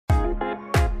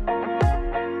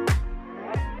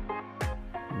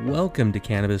Welcome to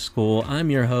Cannabis School. I'm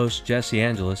your host, Jesse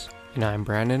Angeles. And I'm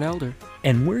Brandon Elder.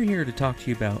 And we're here to talk to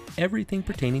you about everything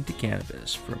pertaining to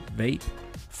cannabis, from vape,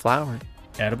 flower,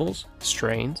 edibles,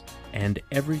 strains, and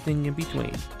everything in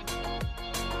between.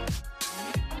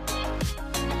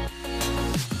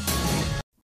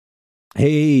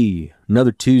 Hey,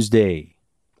 another Tuesday.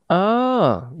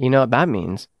 Oh, you know what that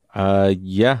means?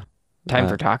 Yeah. Time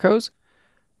for tacos?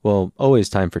 Well, always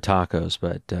time for tacos,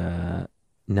 but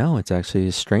no, it's actually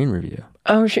a strain review.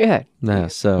 Oh, shit. Yeah,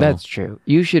 so That's true.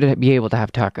 You should be able to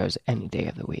have tacos any day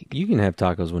of the week. you can have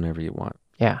tacos whenever you want.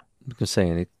 Yeah. I'm just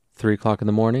saying, at 3 o'clock in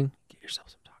the morning, get yourself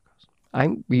some tacos.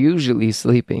 I'm usually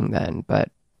sleeping then, but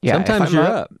yeah. Sometimes you're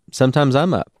up. Sometimes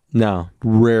I'm up. No,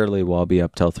 rarely will I be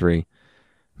up till 3.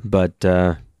 But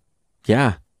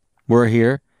yeah, we're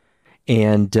here.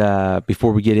 And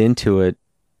before we get into it,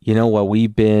 you know what?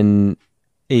 We've been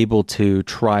able to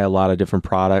try a lot of different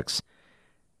products.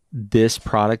 This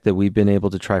product that we've been able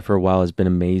to try for a while has been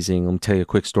amazing. Let me tell you a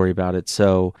quick story about it.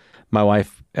 So my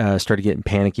wife started getting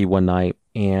panicky one night,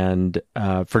 and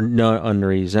for no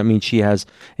unreason. I mean, she has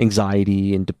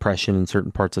anxiety and depression in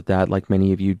certain parts of that, like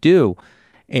many of you do.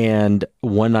 And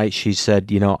one night she said,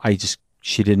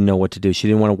 she didn't know what to do. She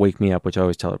didn't want to wake me up, which I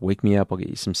always tell her, wake me up, I'll get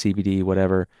you some CBD,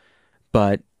 whatever.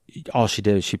 But all she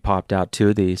did is she popped out 2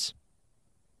 of these.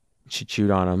 She chewed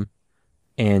on them,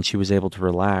 and she was able to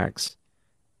relax.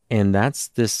 And that's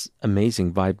this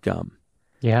amazing Vibe gum.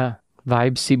 Yeah.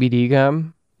 Vibe CBD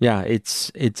gum. Yeah,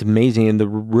 it's amazing. And the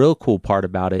real cool part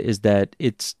about it is that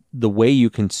it's the way you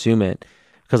consume it.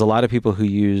 Because a lot of people who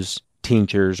use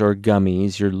tinctures or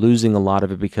gummies, you're losing a lot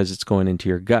of it because it's going into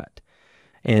your gut.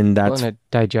 And that's... Well, and it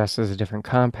digests as a different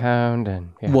compound.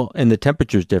 And yeah. Well, and the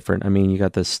temperature's different. I mean, you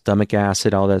got the stomach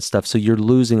acid, all that stuff. So you're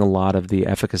losing a lot of the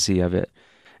efficacy of it.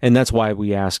 And that's why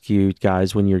we ask you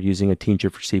guys, when you're using a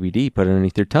tincture for CBD, put it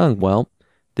underneath your tongue. Well,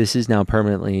 this is now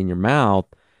permanently in your mouth.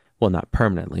 Well, not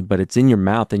permanently, but it's in your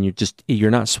mouth, and you're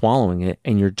not swallowing it,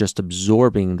 and you're just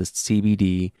absorbing the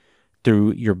CBD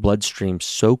through your bloodstream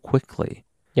so quickly.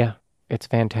 Yeah, it's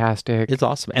fantastic. It's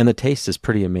awesome. And the taste is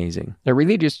pretty amazing. It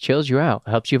really just chills you out,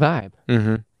 helps you vibe.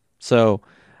 Mm-hmm. So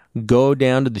go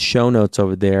down to the show notes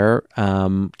over there.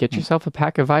 Get yourself a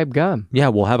pack of Vibe gum. Yeah,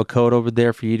 we'll have a code over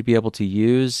there for you to be able to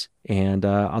use. And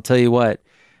I'll tell you what,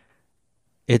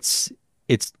 it's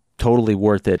totally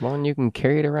worth it. Well, and you can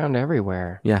carry it around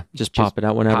everywhere. Yeah, just pop it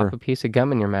out whenever. Pop a piece of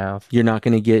gum in your mouth. You're not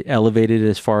going to get elevated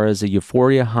as far as a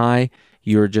euphoria high.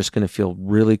 You're just going to feel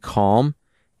really calm.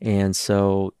 And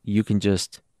so you can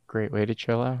just... Great way to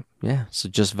chill out. Yeah, so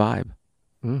just vibe.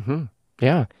 Mm-hmm.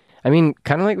 Yeah. I mean,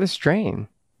 kind of like the strain.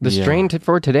 The strain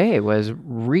for today was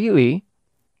really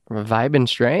a vibe and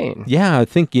strain. Yeah, I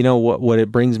think, what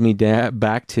it brings me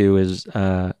back to is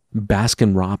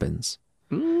Baskin Robbins.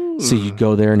 So you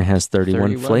go there and it has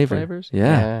 31 flavors.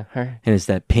 Yeah. And it's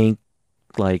that pink,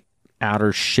 like,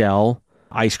 outer shell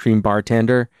ice cream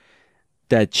bartender.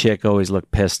 That chick always looked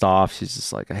pissed off. She's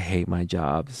just like, I hate my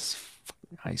job. This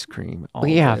ice cream.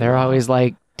 They're always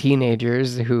like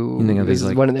teenagers who this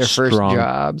is one of their first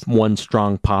jobs. One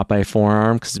strong Popeye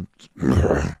forearm, because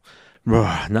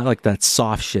not like that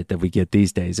soft shit that we get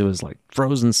these days. It was like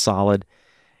frozen solid.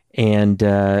 And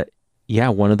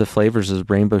one of the flavors is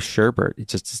rainbow sherbet.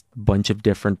 It's just a bunch of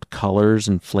different colors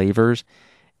and flavors.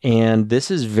 And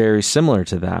this is very similar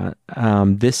to that.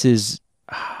 This is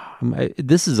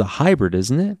a hybrid,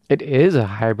 isn't it? It is a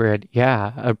hybrid.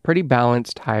 Yeah, a pretty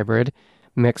balanced hybrid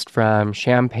mixed from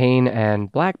champagne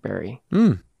and blackberry.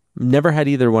 Never had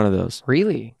either one of those.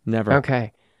 Really? Never.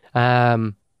 Okay.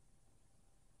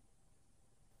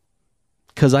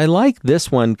 Because I like this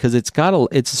one because it's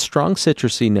a strong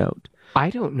citrusy note. I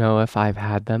don't know if I've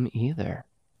had them either.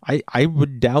 I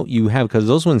would doubt you have, because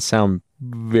those ones sound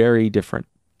very different.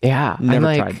 Yeah.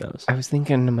 Never tried those. I was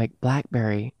thinking, I'm like,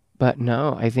 blackberry, but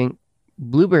no, I think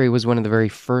blueberry was one of the very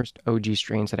first OG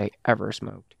strains that I ever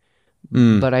smoked.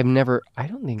 But I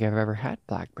don't think I've ever had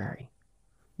blackberry.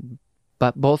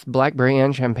 But both blackberry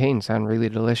and champagne sound really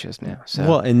delicious now. So.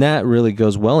 Well, and that really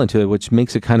goes well into it, which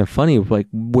makes it kind of funny. Like,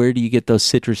 where do you get those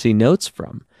citrusy notes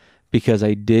from? Because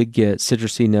I did get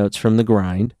citrusy notes from the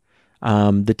grind.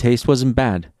 The taste wasn't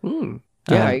bad.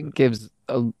 Yeah, it gives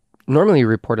normally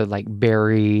reported like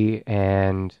berry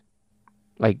and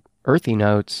like earthy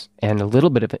notes and a little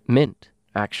bit of mint.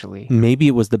 Actually, maybe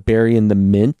it was the berry and the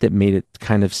mint that made it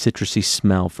kind of citrusy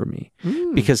smell for me.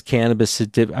 Because cannabis,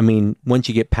 once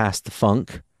you get past the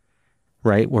funk,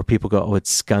 right, where people go, oh,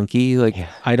 it's skunky. Like,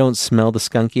 I don't smell the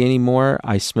skunky anymore.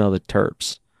 I smell the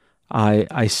terps.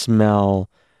 I smell,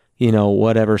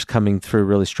 whatever's coming through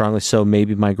really strongly. So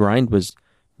maybe my grind was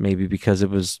because it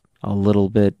was a little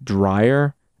bit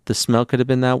drier, the smell could have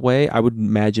been that way. I would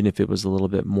imagine if it was a little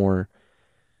bit more,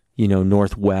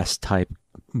 Northwest type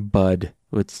bud,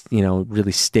 it's,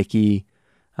 really sticky.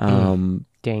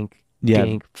 Dank, Yeah.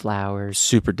 dank flowers.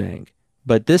 Super dank.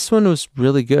 But this one was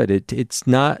really good. It's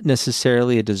not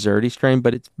necessarily a desserty strain,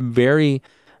 but it's very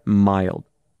mild.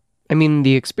 I mean,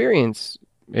 the experience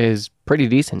is pretty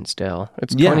decent still.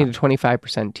 It's 20 to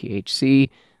 25% THC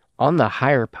on the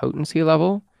higher potency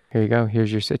level. Here you go.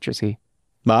 Here's your citrusy.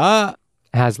 Ah,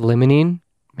 It has limonene,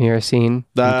 myrcene, and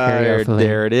caryophyllene.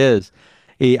 there it is.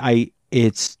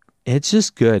 It's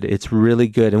just good. It's really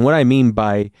good. And what I mean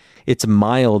by it's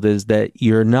mild is that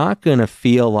you're not going to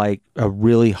feel like a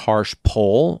really harsh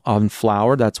pull on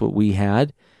flower. That's what we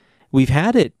had. We've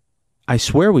had it. I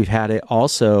swear we've had it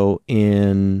also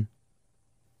in,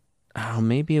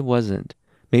 maybe it wasn't.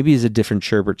 Maybe it's a different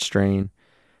Sherbert strain.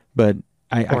 But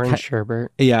Orange Sherbert.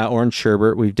 Yeah, orange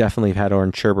Sherbert. We've definitely had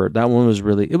orange Sherbert. That one was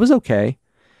it was okay.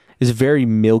 It's very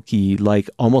milky, like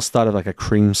almost thought of like a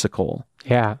creamsicle.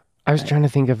 Yeah. I was trying to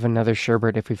think of another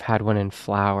Sherbert if we've had one in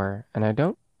flower, and I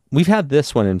don't. We've had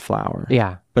this one in flower.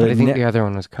 Yeah, but I think the other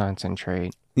one was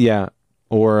concentrate. Yeah,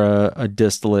 or a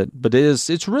distillate. But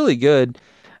it's really good.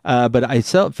 But I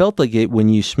felt like it when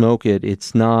you smoke it,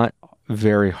 it's not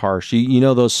very harsh. You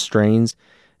know those strains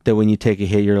that when you take a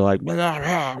hit, you're like,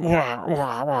 Yeah.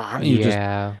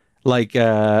 Like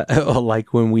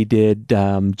when we did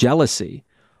Jealousy.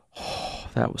 Oh,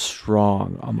 that was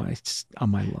strong on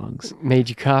my lungs. Made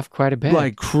you cough quite a bit.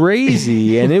 Like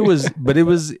crazy. And it was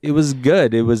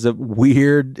good. It was a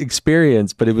weird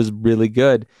experience, but it was really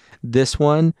good. This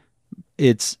one,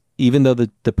 it's, even though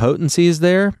the potency is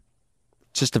there,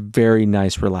 just a very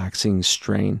nice, relaxing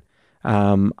strain.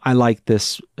 I like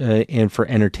this, and for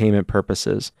entertainment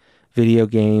purposes, video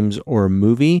games or a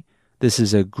movie, this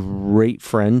is a great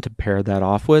friend to pair that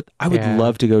off with. I would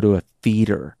love to go to a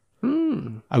theater.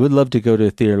 I would love to go to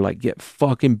a theater, like get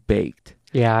fucking baked.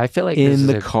 Yeah, I feel like in this is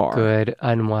the a car. good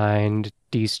unwind,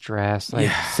 de-stress,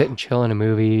 like sit and chill in a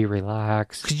movie,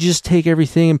 relax. Because you just take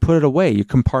everything and put it away. You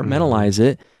compartmentalize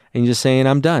it, and you're just saying,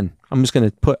 I'm done. I'm just going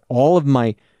to put all of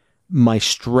my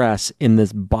stress in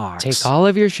this box. Take all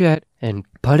of your shit and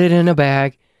put it in a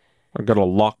bag. I got a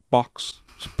lock box.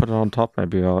 Just put it on top.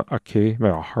 Maybe a key, maybe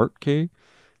a heart key.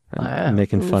 I'm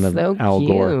making fun of so Al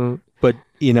Gore. cute. But,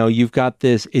 you've got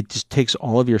this. It just takes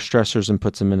all of your stressors and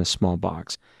puts them in a small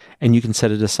box. And you can set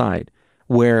it aside.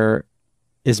 Where,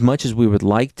 as much as we would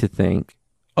like to think,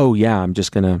 oh, yeah, I'm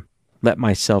just going to let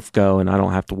myself go and I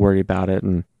don't have to worry about it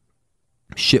and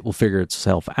shit will figure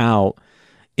itself out,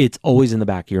 it's always in the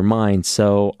back of your mind.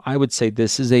 So I would say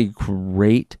this is a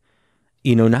great,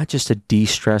 not just a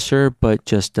de-stressor, but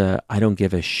just a I don't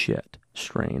give a shit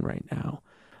strain right now.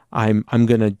 I'm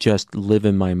going to just live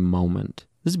in my moment.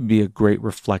 This would be a great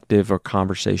reflective or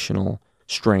conversational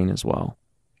strain as well.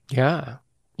 Yeah.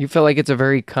 You feel like it's a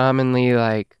very commonly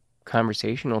like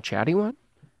conversational, chatty one?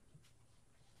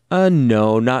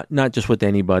 No, not just with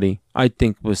anybody. I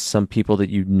think with some people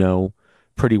that you know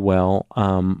pretty well.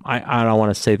 I don't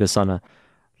want to say this on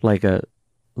like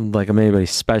I'm anybody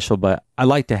special, but I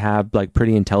like to have like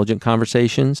pretty intelligent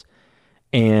conversations,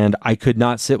 and I could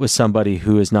not sit with somebody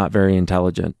who is not very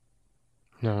intelligent.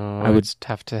 No, it's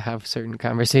tough to have certain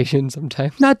conversations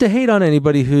sometimes. Not to hate on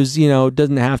anybody who's,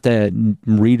 doesn't have to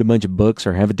read a bunch of books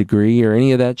or have a degree or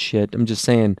any of that shit. I'm just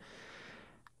saying,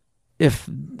 if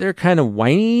they're kind of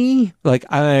whiny, like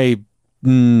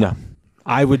no,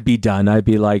 I would be done. I'd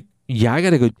be like, yeah, I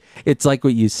gotta go. It's like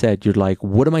what you said. You're like,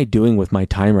 what am I doing with my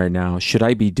time right now? Should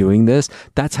I be doing this?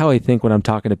 That's how I think when I'm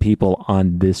talking to people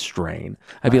on this strain.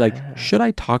 I'd be like, should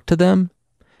I talk to them?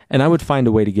 And I would find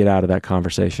a way to get out of that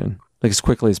conversation, like as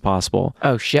quickly as possible.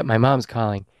 Oh shit, my mom's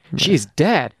calling. She's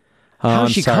dead.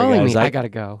 How's she calling me? I gotta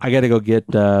go. I gotta go get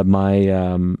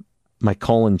my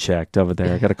colon checked over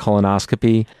there. I got a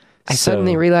colonoscopy. I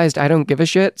suddenly realized I don't give a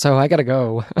shit, so I gotta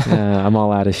go. Yeah, I'm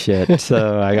all out of shit,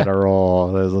 so I gotta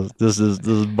roll. This is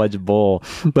a bunch of bull.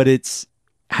 But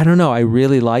I don't know. I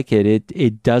really like it.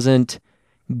 It doesn't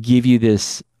give you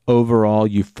this overall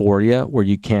euphoria where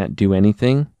you can't do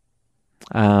anything.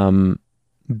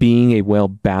 Being a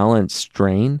well-balanced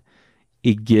strain,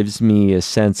 it gives me a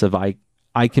sense of I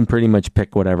can pretty much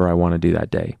pick whatever I want to do that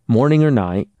day, morning or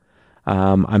night.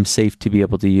 I'm safe to be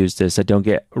able to use this. I don't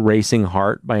get racing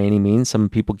heart by any means. Some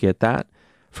people get that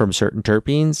from certain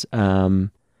terpenes.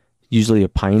 Usually a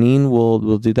pinene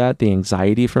will do that. The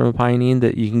anxiety from a pinene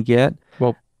that you can get.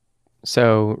 Well,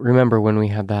 so remember when we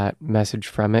had that message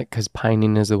from it, because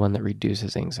pinene is the one that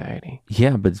reduces anxiety.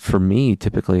 Yeah, but for me,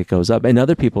 typically it goes up. And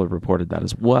other people have reported that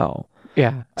as well.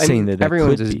 Yeah. Saying that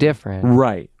everyone's is different.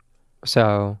 Right.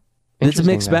 So It's a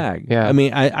mixed bag. Yeah. I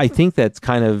mean, I think that's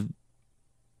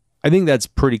I think that's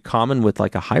pretty common with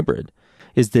like a hybrid,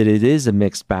 is that it is a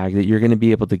mixed bag, that you're going to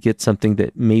be able to get something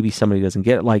that maybe somebody doesn't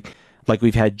get. Like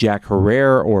we've had Jack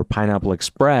Herrera or Pineapple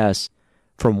Express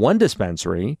from one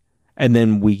dispensary, and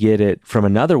then we get it from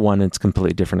another one, and it's a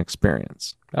completely different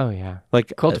experience. Oh, yeah.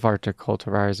 Like Cultivar to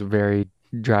cultivar is very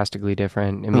drastically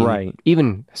different. I mean, right.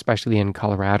 Even especially in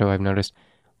Colorado, I've noticed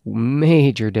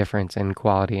major difference in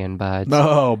quality and buds.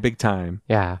 Oh, big time.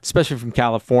 Yeah. Especially from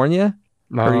California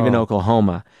or even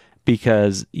Oklahoma,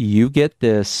 because you get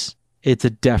this, it's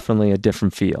definitely a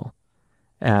different feel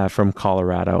from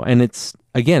Colorado. And it's,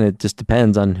 again, it just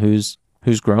depends on who's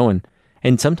growing.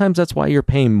 And sometimes that's why you're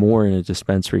paying more in a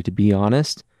dispensary, to be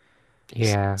honest.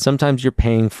 Yeah. Sometimes you're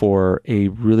paying for a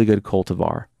really good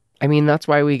cultivar. I mean, that's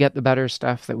why we get the better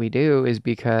stuff that we do, is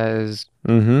because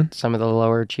some of the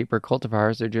lower, cheaper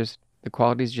cultivars are just, the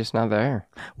quality's just not there.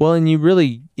 Well, and you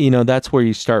really, that's where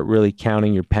you start really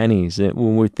counting your pennies.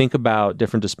 When we think about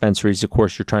different dispensaries, of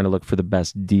course, you're trying to look for the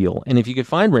best deal. And if you could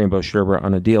find Rainbow Sherbert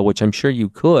on a deal, which I'm sure you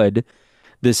could,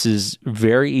 this is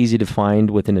very easy to find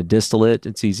within a distillate.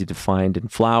 It's easy to find in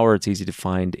flower. It's easy to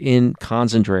find in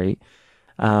concentrate.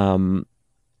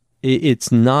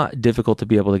 It's not difficult to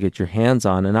be able to get your hands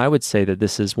on. And I would say that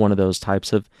this is one of those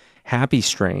types of happy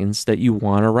strains that you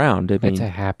want around. I mean, it's a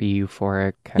happy,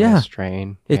 euphoric kind of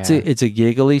strain. It's a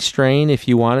giggly strain if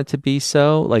you want it to be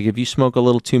so. Like if you smoke a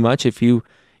little too much, if you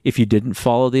didn't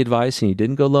follow the advice and you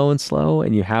didn't go low and slow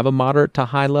and you have a moderate to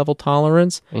high level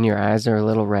tolerance. And your eyes are a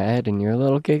little red and you're a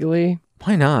little giggly.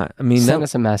 Why not? I mean, send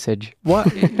us a message.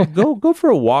 What? go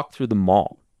for a walk through the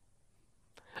mall.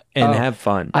 And have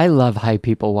fun. I love high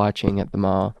people watching at the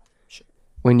mall.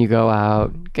 When you go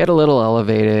out, get a little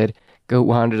elevated, go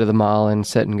wander to the mall and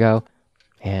sit and go,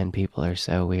 man, people are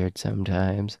so weird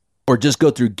sometimes. Or just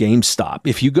go through GameStop.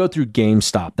 If you go through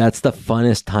GameStop, that's the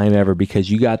funnest time ever,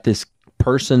 because you got this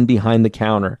person behind the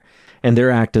counter and they're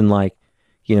acting like,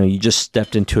 you just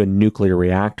stepped into a nuclear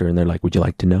reactor, and they're like, would you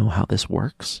like to know how this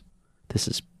works? This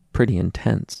is pretty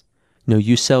intense. No,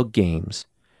 you sell games.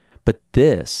 But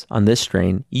on this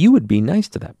strain, you would be nice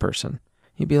to that person.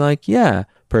 You'd be like, yeah,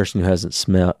 person who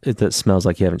that smells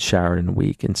like you haven't showered in a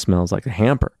week and smells like a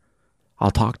hamper.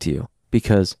 I'll talk to you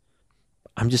because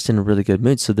I'm just in a really good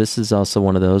mood. So this is also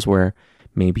one of those where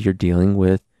maybe you're dealing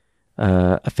with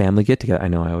a family get-together. I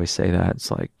know I always say that. It's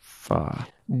like,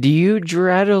 do you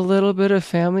dread a little bit of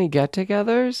family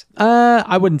get-togethers?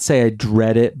 I wouldn't say I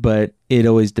dread it, but it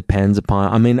always depends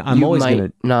upon. I mean, I'm always going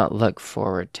to not look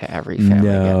forward to every family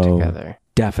get-together.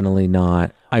 Definitely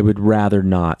not. I would rather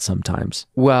not sometimes.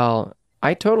 Well,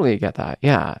 I totally get that.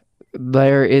 Yeah,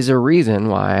 there is a reason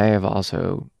why I have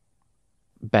also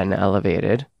been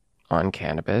elevated on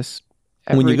cannabis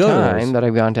every when you go time that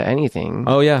I've gone to anything.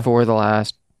 Oh yeah, for the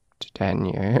last 10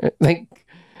 years. Like,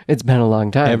 it's been a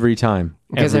long time. Every time.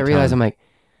 Because I realize I'm like,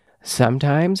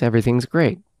 sometimes everything's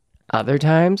great. Other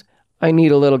times, I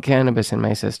need a little cannabis in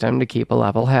my system to keep a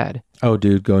level head. Oh,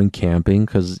 dude, going camping.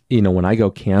 Because, when I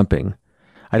go camping,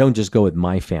 I don't just go with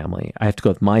my family. I have to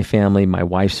go with my family, my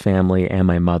wife's family, and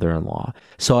my mother-in-law.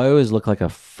 So I always look like a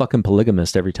fucking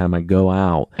polygamist every time I go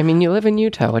out. I mean, you live in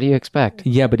Utah. What do you expect?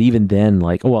 Yeah, but even then,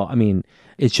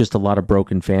 it's just a lot of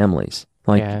broken families.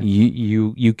 Like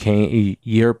you can't,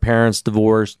 your parents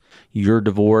divorced, you're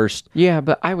divorced. Yeah,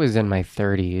 but I was in my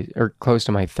 30s or close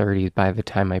to my 30s by the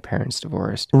time my parents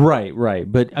divorced.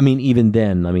 Right. But I mean, even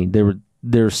then,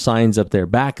 there were signs up there.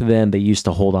 Back then, they used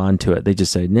to hold on to it. They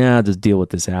just said, nah, just deal with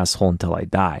this asshole until I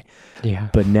die. Yeah.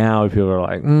 But now people are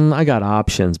like, I got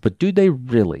options. But do they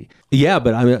really? Yeah,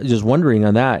 but I'm just wondering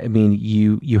on that. I mean,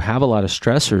 you have a lot of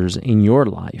stressors in your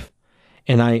life.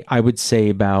 And I would say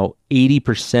about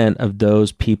 80% of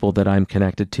those people that I'm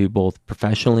connected to, both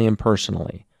professionally and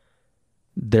personally,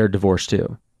 they're divorced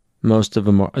too. Most of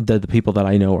them the people that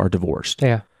I know are divorced.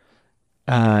 Yeah.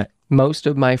 Most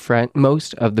of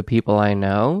the people I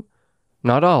know,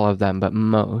 not all of them, but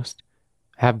most,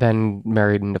 have been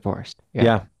married and divorced.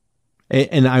 Yeah.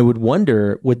 And I would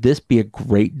wonder, would this be a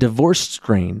great divorce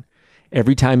strain?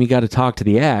 Every time you got to talk to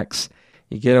the ex,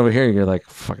 you get over here and you're like,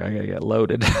 fuck, I got to get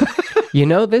loaded.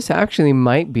 This actually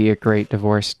might be a great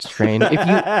divorce strain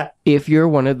if you're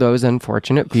one of those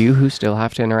unfortunate few who still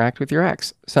have to interact with your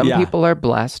ex. Some people are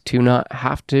blessed to not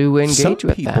have to engage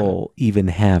with them. Some people even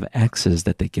have exes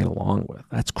that they get along with.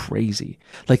 That's crazy.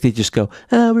 Like they just go,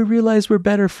 we realize we're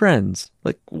better friends.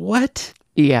 Like, what?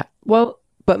 Yeah. Well,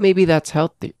 but maybe that's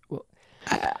healthy.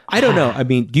 I don't know. I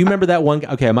mean, do you remember that one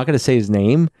guy? Okay, I'm not going to say his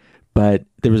name, but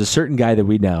there was a certain guy that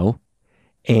we know.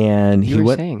 And You he were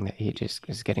went, saying that he just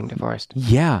is getting divorced.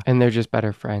 yeah, And they're just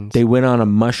better friends. they went on a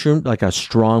mushroom, like a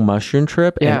strong mushroom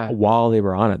trip. Yeah. And while they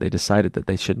were on it, they decided that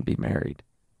they shouldn't be married.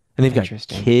 And they've got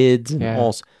Interesting. kids and Yeah.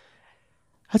 all.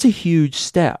 That's a huge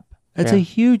step. That's a Yeah.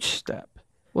 huge step.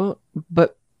 Well,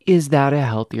 but is that a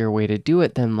healthier way to do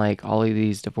it than like all of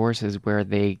these divorces where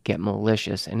they get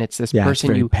malicious and it's this Yeah, it's person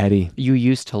very petty. you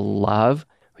used to love,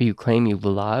 who you claim you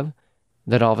love,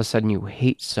 that all of a sudden you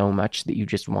hate so much that you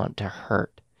just want to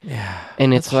hurt. Yeah.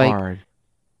 And it's it's like, hard.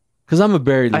 Because I'm a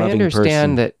very loving I understand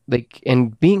person. that, like,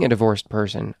 and being a divorced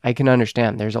person, I can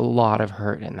understand there's a lot of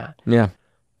hurt in that. Yeah.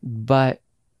 But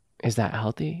is that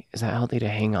healthy? Is that healthy to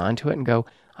hang on to it and go,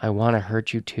 I want to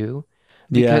hurt you too?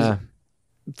 Because Yeah.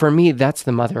 for me, that's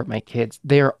the mother of my kids.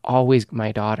 They are always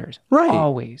my daughters. Right.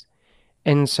 Always.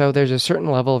 And so there's a certain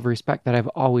level of respect that I've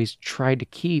always tried to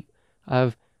keep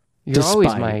of, you're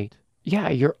always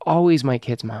you're always my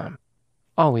kid's mom.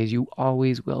 Always. You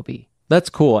always will be. That's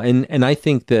cool. And I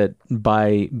think that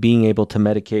by being able to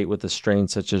medicate with a strain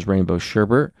such as Rainbow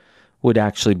Sherbert would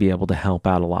actually be able to help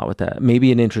out a lot with that.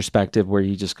 Maybe an introspective where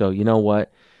you just go, you know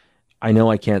what? I know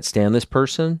I can't stand this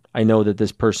person. I know that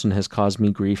this person has caused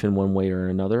me grief in one way or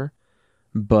another,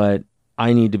 but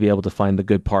I need to be able to find the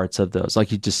good parts of those.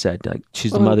 Like you just said, like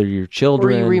she's the mother of your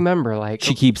children. Or you remember, like,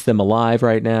 she keeps them alive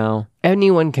right now.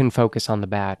 Anyone can focus on the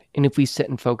bad. And if we sit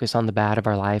and focus on the bad of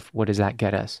our life, what does that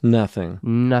get us? Nothing.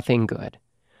 Nothing good.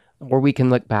 Or we can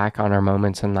look back on our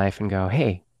moments in life and go,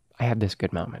 hey, I had this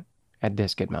good moment. I had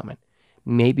this good moment.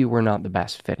 Maybe we're not the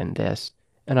best fit in this.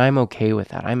 And I'm okay with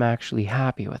that. I'm actually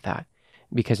happy with that.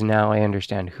 Because now I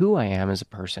understand who I am as a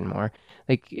person more.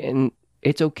 Like, and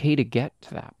it's okay to get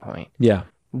to that point. Yeah.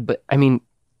 But I mean,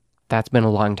 that's been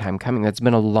a long time coming. That's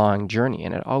been a long journey.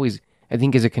 And it always, I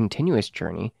think, is a continuous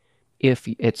journey if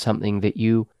it's something that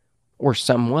you or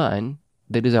someone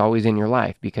that is always in your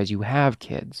life because you have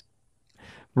kids.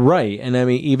 Right. And I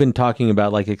mean, even talking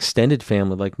about like extended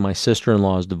family, like my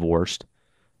sister-in-law is divorced.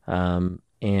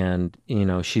 And, you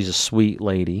know, she's a sweet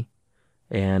lady.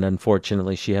 And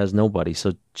unfortunately, she has nobody.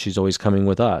 So she's always coming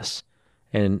with us.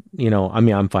 And, you know, I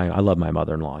mean, I'm fine. I love my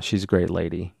mother-in-law. She's a great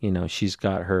lady. You know, she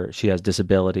has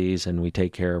disabilities and we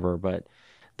take care of her. But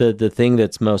the thing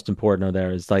that's most important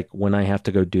there is like when I have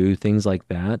to go do things like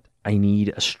that, I need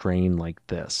a strain like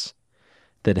this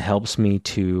that helps me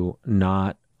to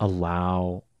not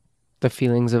allow the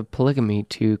feelings of polygamy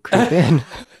to creep in.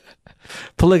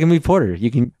 Polygamy porter.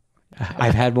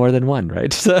 I've had more than one,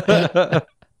 right?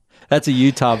 That's a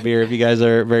Utah beer if you guys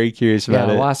are very curious about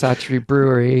it. Wasatch Free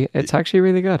Brewery. It's actually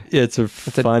really good. It's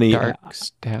funny. A dark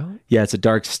stout? Yeah, it's a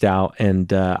dark stout,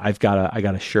 and I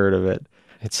got a shirt of it.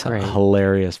 It's great.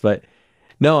 Hilarious. But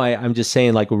no, I'm just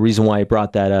saying, like, a reason why I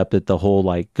brought that up, that the whole,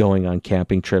 like, going on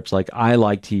camping trips, like, I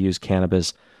like to use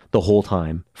cannabis the whole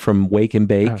time, from wake and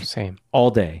bake,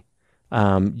 all day,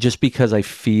 just because I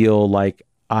feel like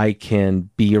I can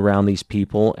be around these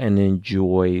people and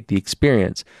enjoy the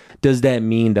experience. Does that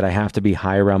mean that I have to be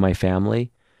high around my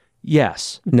family?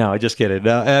 Yes. No, I just kidding.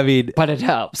 No, I mean, but it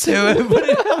helps.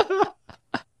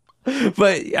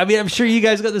 But I mean, I'm sure you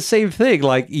guys got the same thing.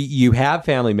 Like you have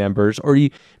family members, or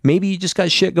maybe you just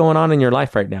got shit going on in your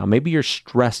life right now. Maybe you're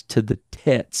stressed to the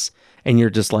tits and you're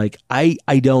just like, I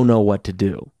don't know what to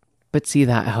do. But see,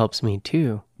 that helps me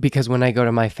too. Because when I go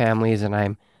to my families and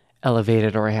I'm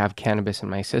elevated or I have cannabis in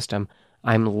my system,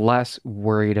 I'm less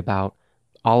worried about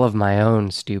all of my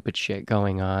own stupid shit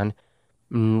going on,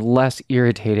 less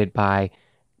irritated by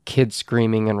kids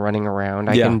screaming and running around.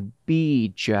 I can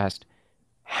be just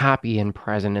happy and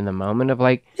present in the moment of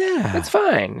like, yeah, it's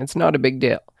fine. It's not a big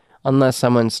deal. Unless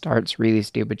someone starts really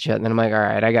stupid shit, and then I'm like, all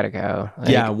right, I gotta go. Like,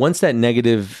 yeah, once that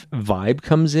negative vibe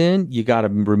comes in, you gotta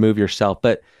remove yourself.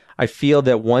 But I feel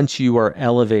that once you are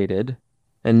elevated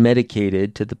and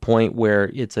medicated to the point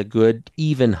where it's a good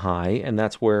even high, and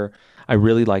that's where I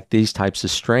really like these types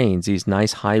of strains, these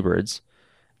nice hybrids,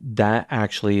 that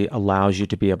actually allows you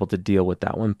to be able to deal with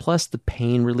that one. Plus the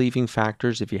pain relieving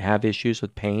factors, if you have issues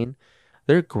with pain,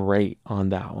 they're great on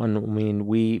that one. I mean,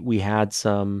 we had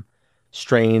some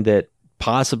strain that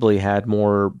possibly had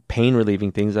more pain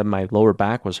relieving things, that my lower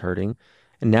back was hurting,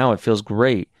 and now it feels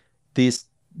great.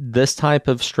 This type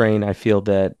of strain, I feel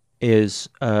that is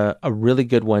a really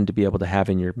good one to be able to have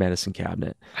in your medicine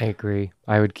cabinet. I agree.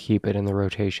 I would keep it in the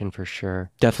rotation for sure.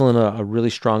 Definitely a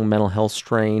really strong mental health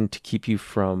strain to keep you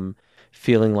from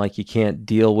feeling like you can't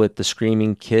deal with the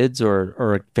screaming kids or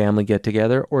a family get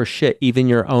together or shit, even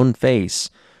your own face.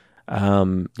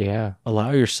 Allow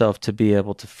yourself to be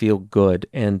able to feel good.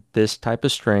 And this type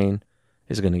of strain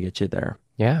is going to get you there.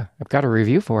 Yeah. I've got a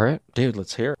review for it. Dude,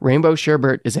 let's hear it. Rainbow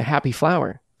Sherbert is a happy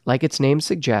flower. Like its name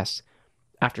suggests,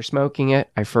 After smoking it,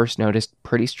 I first noticed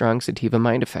pretty strong sativa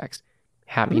mind effects,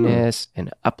 happiness,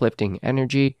 and uplifting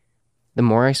energy. The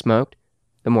more I smoked,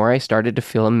 the more I started to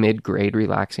feel a mid-grade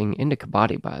relaxing indica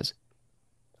body buzz.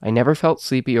 I never felt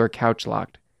sleepy or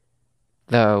couch-locked,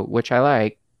 though, which I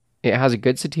like. It has a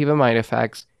good sativa mind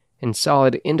effects and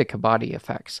solid indica body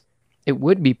effects. It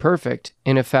would be perfect,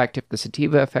 in effect, if the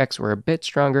sativa effects were a bit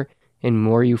stronger and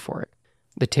more euphoric.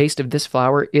 The taste of this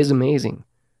flower is amazing.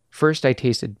 First I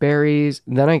tasted berries,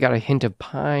 then I got a hint of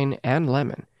pine and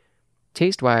lemon.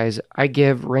 Taste-wise, I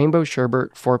give Rainbow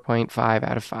Sherbert 4.5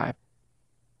 out of 5.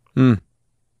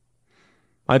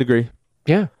 I'd agree.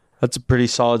 Yeah. That's a pretty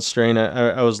solid strain.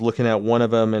 I was looking at one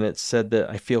of them, and it said that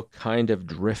I feel kind of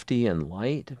drifty and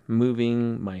light.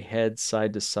 Moving my head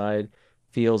side to side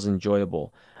feels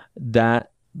enjoyable. Like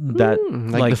the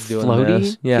doing floaty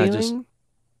this. Yeah, feeling?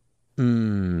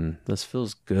 this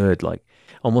feels good. Like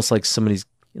almost like somebody's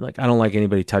like, I don't like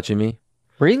anybody touching me.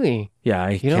 Really? Yeah,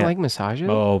 I You can't. don't like massages?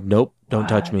 Oh, nope. Don't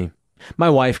touch me. My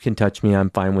wife can touch me. I'm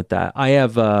fine with that. I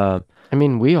have, I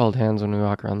mean, we hold hands when we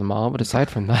walk around the mall, but aside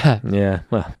from that... Yeah,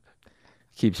 well,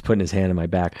 keeps putting his hand in my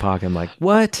back pocket. I'm like,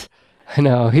 what? I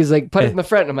know. He's like, put it in the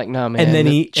front. And I'm like, no, man. And then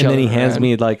he hands around.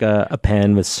 me like a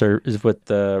pen with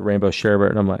the rainbow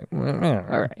sherbet, and I'm like,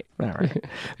 all right.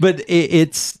 But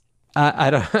it's I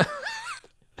don't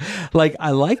like,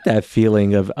 I like that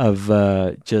feeling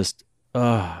of just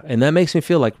and that makes me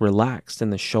feel like relaxed in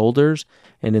the shoulders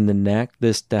and in the neck.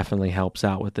 This definitely helps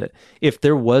out with it. If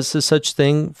there was a such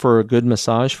thing for a good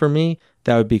massage for me,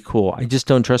 that would be cool. I just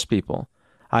don't trust people.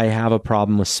 I have a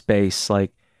problem with space,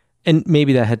 like, and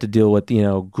maybe that had to deal with,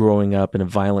 growing up in a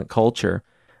violent culture.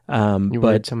 You're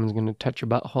worried someone's going to touch your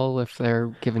butthole if they're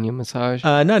giving you a massage?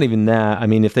 Not even that. I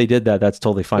mean, if they did that, that's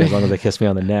totally fine as long as they kiss me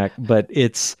on the neck. But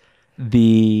it's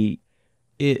a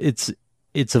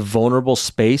vulnerable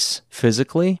space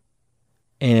physically,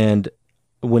 and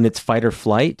when it's fight or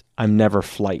flight, I'm never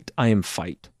flight. I am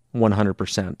fight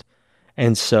 100%.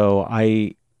 And so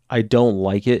I don't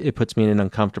like it. It puts me in an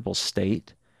uncomfortable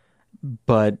state.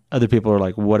 But other people are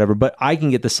like, whatever. But I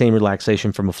can get the same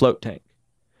relaxation from a float tank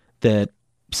that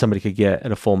somebody could get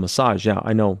at a full massage. Now,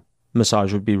 I know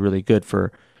massage would be really good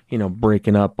for,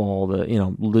 breaking up all the,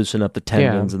 loosen up the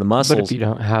tendons and the muscles. But if you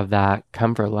don't have that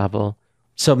comfort level.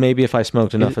 So maybe if I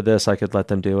smoked enough of this, I could let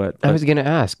them do it. I was going to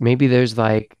ask, maybe there's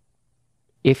like,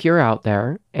 if you're out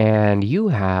there and you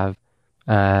have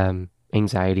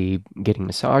anxiety getting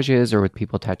massages or with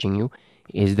people touching you,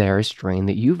 is there a strain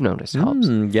that you've noticed helps?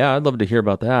 Yeah, I'd love to hear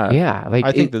about that. Yeah.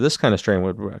 I think that this kind of strain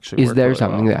would actually work. Is there really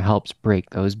something well. that helps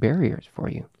break those barriers for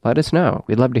you? Let us know.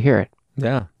 We'd love to hear it.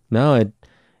 Yeah. No,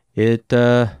 this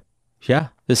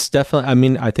definitely, I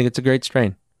mean, I think it's a great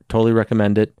strain. Totally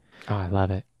recommend it. Oh, I love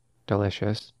it.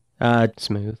 Delicious.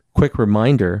 Smooth. Quick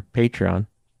reminder, Patreon.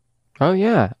 Oh,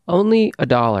 yeah. Only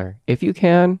 $1. If you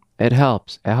can, it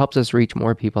helps. It helps us reach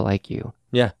more people like you.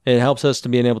 Yeah, it helps us to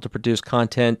being able to produce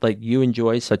content like you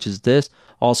enjoy, such as this.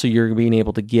 Also, you're being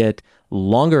able to get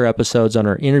longer episodes on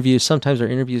our interviews. Sometimes our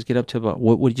interviews get up to about,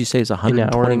 what did you say is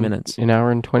 120 minutes? An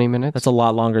hour and 20 minutes? That's a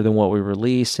lot longer than what we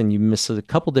release, and you miss a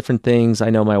couple different things.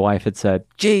 I know my wife had said,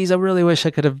 geez, I really wish I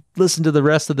could have listened to the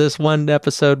rest of this one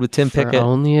episode with Tim Pickett. For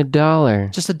only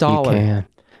 $1. Just $1. You can.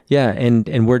 Yeah,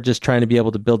 and we're just trying to be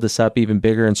able to build this up even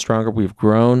bigger and stronger. We've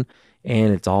grown,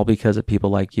 and it's all because of people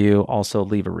like you. Also,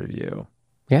 leave a review.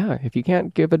 Yeah, if you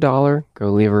can't give $1, go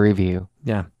leave a review.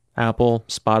 Yeah, Apple,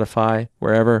 Spotify,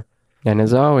 wherever. And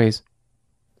as always,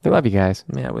 we love you guys.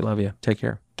 Yeah, we love you. Take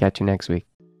care. Catch you next week.